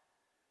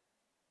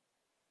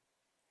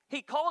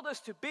 He called us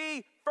to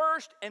be,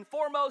 first and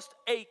foremost,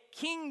 a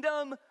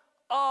kingdom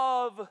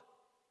of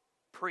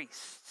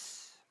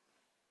priests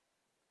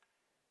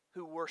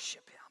who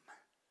worship him.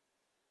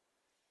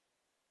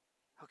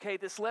 Okay,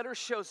 this letter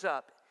shows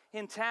up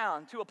in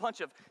town to a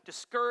bunch of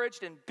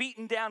discouraged and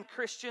beaten down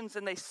Christians,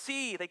 and they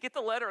get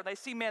the letter, and they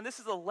see, man, this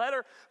is a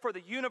letter for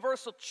the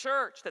universal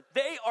church that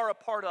they are a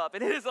part of,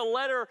 and it is a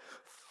letter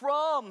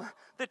from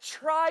the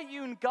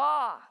triune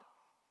God.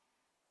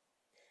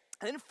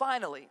 And then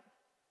finally,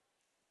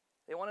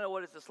 they want to know,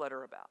 what is this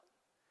letter about?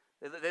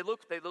 They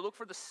look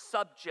for the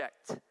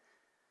subject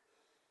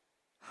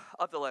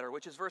of the letter,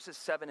 which is verses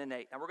 7 and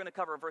 8. Now we're going to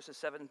cover verses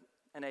 7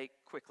 and 8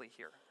 quickly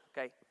here,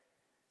 okay?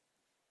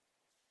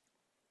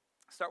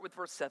 Start with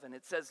verse 7.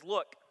 It says,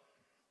 look,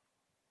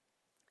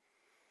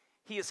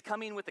 he is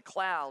coming with the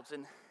clouds,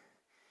 and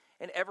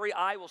every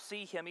eye will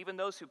see him, even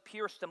those who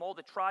pierced him. All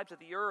the tribes of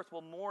the earth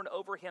will mourn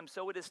over him.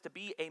 So it is to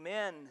be.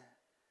 Amen.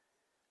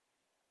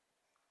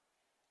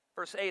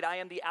 Verse 8, I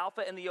am the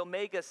Alpha and the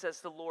Omega, says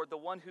the Lord, the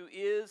one who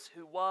is,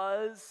 who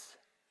was,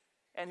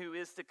 and who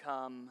is to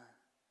come,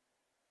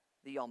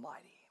 the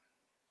Almighty.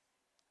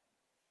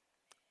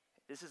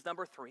 This is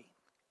number 3.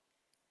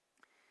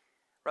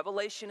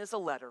 Revelation is a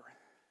letter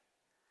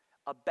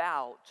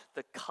about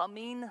the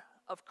coming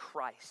of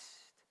Christ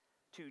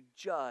to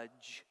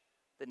judge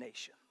the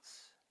nations.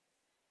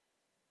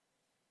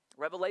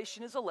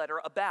 Revelation is a letter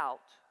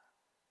about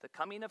the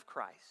coming of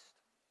Christ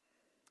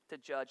to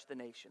judge the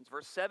nations.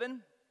 Verse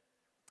 7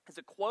 is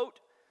a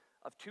quote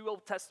of 2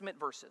 Old Testament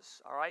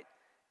verses, all right?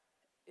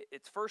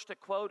 It's first a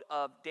quote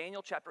of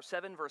Daniel chapter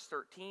 7, verse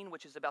 13,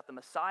 which is about the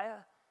Messiah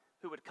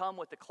who would come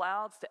with the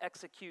clouds to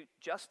execute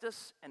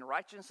justice and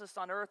righteousness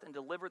on earth and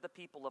deliver the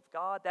people of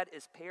God. That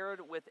is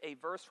paired with a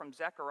verse from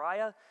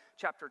Zechariah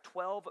chapter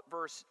 12,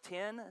 verse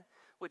 10,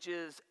 which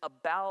is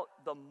about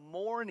the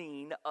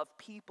mourning of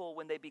people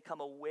when they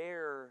become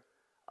aware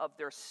of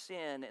their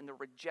sin and the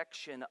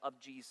rejection of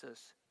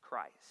Jesus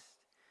Christ.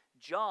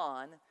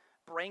 John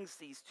brings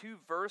these 2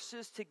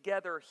 verses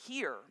together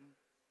here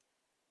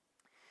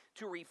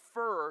to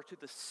refer to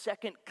the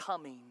second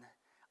coming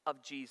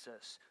of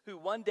Jesus, who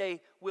one day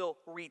will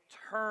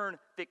return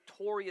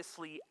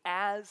victoriously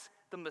as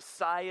the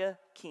Messiah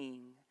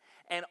King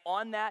And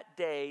on that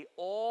day,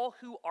 all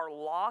who are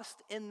lost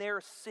in their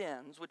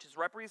sins, which is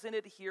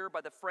represented here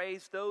by the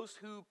phrase, those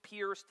who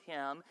pierced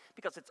him,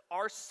 because it's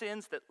our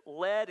sins that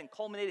led and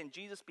culminated in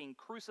Jesus being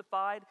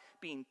crucified,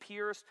 being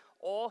pierced,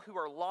 all who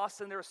are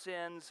lost in their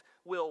sins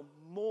will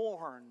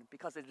mourn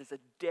because it is a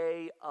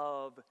day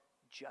of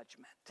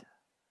judgment.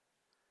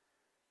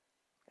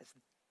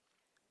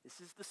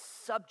 This is the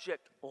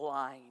subject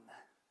line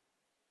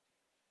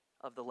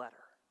of the letter.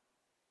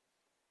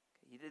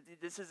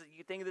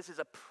 You think this is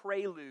a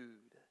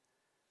prelude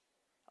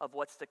of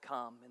what's to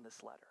come in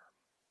this letter.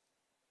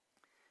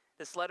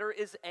 This letter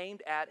is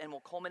aimed at and will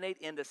culminate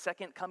in the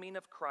second coming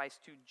of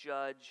Christ to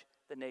judge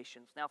the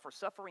nations. Now, for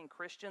suffering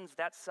Christians,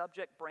 that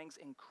subject brings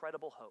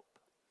incredible hope.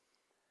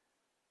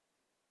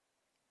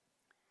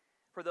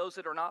 For those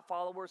that are not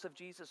followers of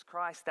Jesus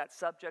Christ, that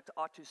subject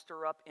ought to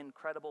stir up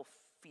incredible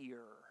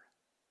fear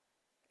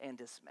and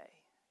dismay.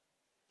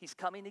 He's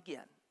coming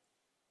again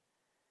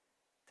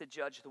to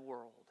judge the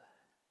world.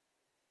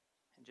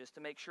 And just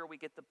to make sure we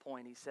get the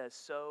point, he says,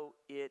 so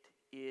it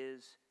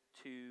is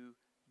to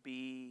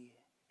be.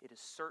 It is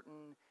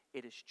certain.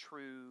 It is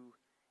true.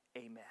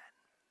 Amen.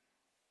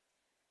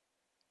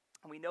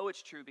 And we know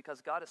it's true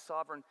because God is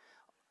sovereign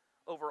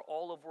over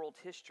all of world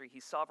history.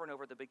 He's sovereign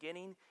over the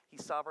beginning,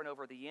 he's sovereign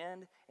over the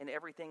end, and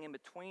everything in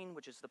between,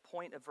 which is the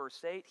point of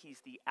verse 8.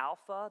 He's the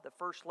Alpha, the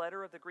first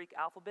letter of the Greek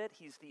alphabet.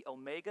 He's the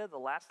Omega, the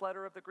last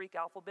letter of the Greek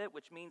alphabet,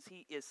 which means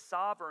he is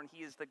sovereign.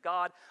 He is the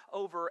God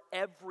over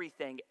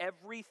everything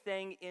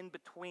in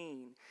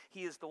between.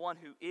 He is the one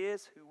who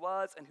is, who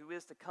was, and who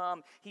is to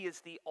come. He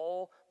is the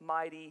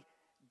Almighty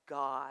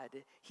God.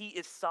 He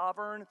is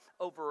sovereign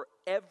over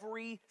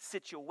every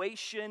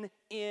situation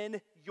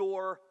in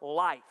your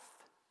life.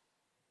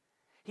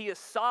 He is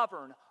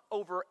sovereign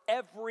over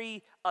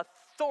every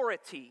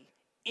authority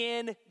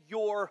in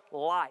your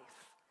life.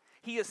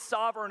 He is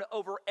sovereign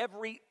over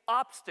every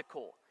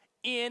obstacle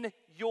in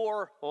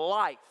your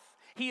life.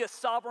 He is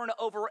sovereign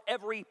over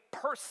every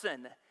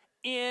person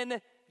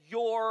in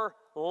your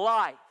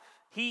life.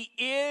 He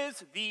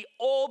is the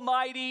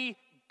Almighty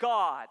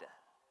God,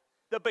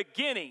 the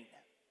beginning,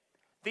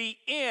 the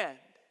end,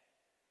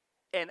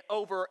 and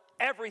over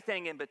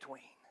everything in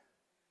between.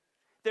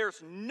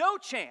 There's no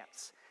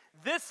chance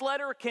this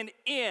letter can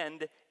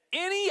end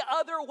any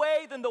other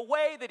way than the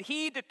way that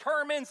he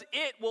determines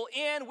it will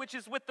end, which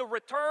is with the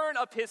return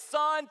of his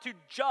Son to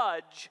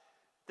judge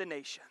the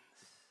nations.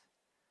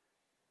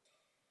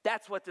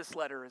 That's what this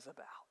letter is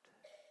about.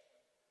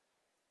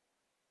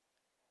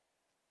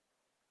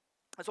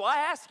 And so I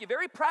ask you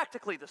very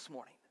practically this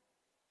morning,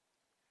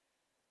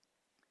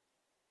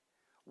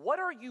 what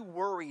are you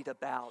worried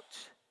about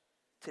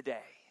today?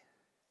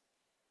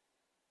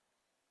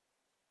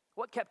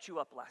 What kept you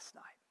up last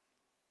night?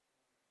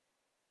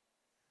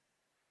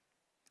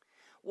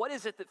 What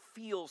is it that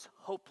feels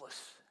hopeless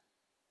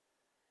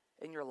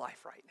in your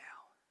life right now?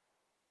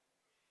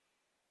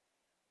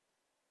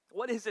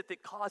 What is it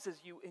that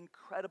causes you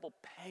incredible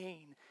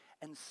pain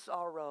and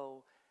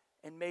sorrow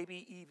and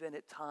maybe even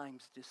at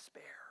times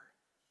despair?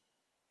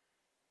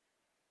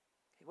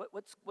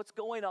 What's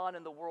going on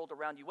in the world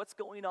around you? What's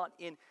going on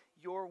in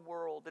your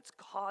world that's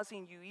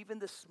causing you, even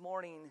this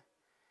morning,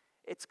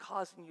 it's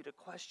causing you to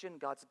question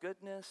God's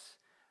goodness,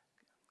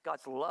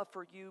 God's love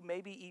for you,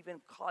 maybe even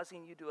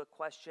causing you to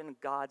question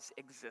God's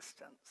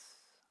existence.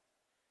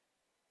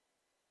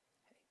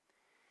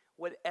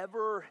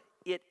 Whatever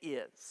it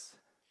is,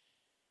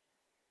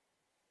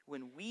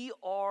 when we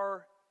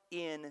are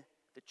in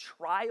the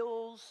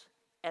trials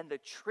and the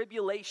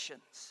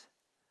tribulations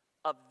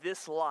of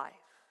this life,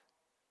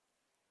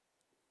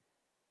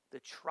 the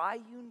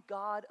triune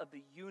God of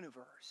the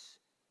universe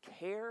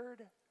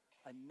cared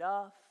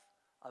enough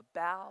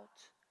about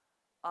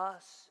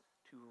us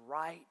to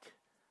write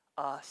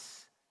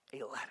us a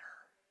letter.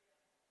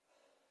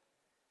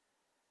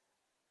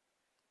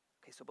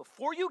 Okay, so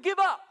before you give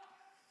up,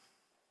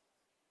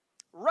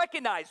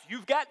 recognize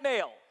you've got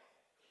mail.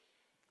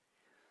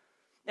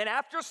 And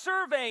after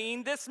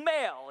surveying this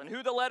mail and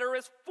who the letter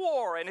is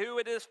for and who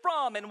it is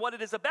from and what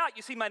it is about,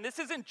 you see, man, this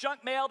isn't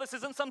junk mail. This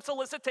isn't some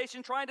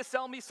solicitation trying to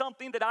sell me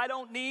something that I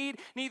don't need.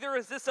 Neither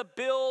is this a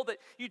bill that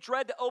you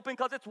dread to open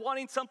because it's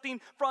wanting something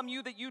from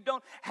you that you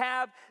don't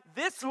have.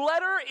 This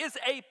letter is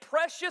a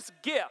precious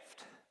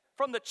gift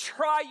from the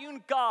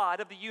triune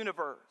God of the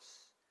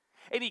universe.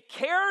 And he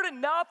cared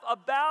enough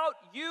about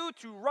you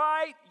to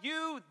write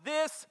you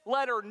this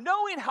letter,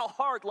 knowing how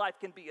hard life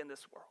can be in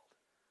this world.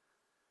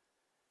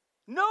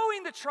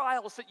 Knowing the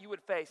trials that you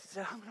would face, he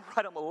said, I'm going to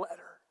write them a letter.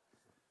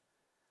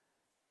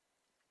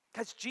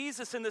 Because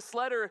Jesus in this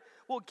letter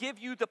will give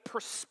you the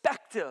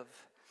perspective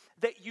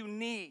that you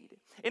need.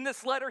 In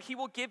this letter, he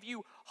will give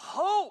you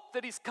hope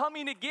that he's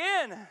coming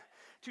again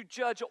to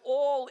judge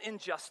all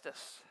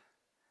injustice.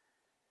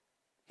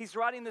 He's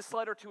writing this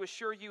letter to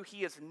assure you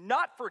he has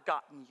not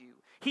forgotten you.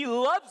 He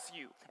loves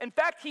you. In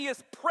fact, he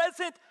is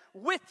present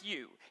with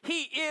you.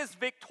 He is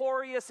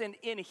victorious, and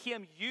in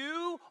him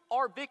you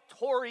are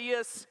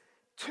victorious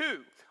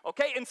too.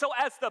 Okay, and so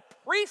as the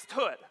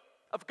priesthood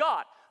of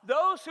God,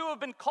 those who have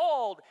been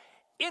called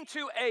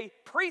into a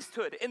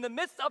priesthood. In the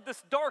midst of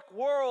this dark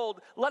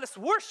world, let us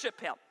worship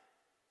him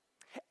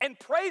and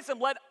praise him.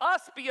 Let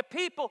us be a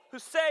people who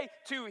say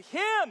to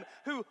him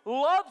who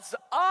loves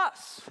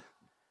us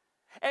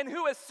and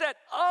who has set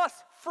us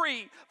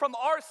free from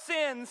our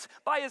sins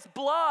by his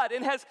blood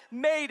and has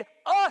made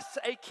us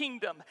a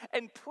kingdom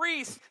and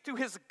priests to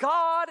his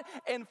God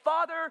and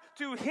Father.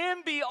 To him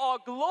be all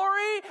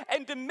glory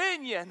and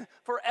dominion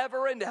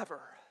forever and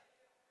ever.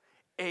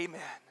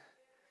 Amen.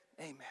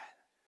 Amen.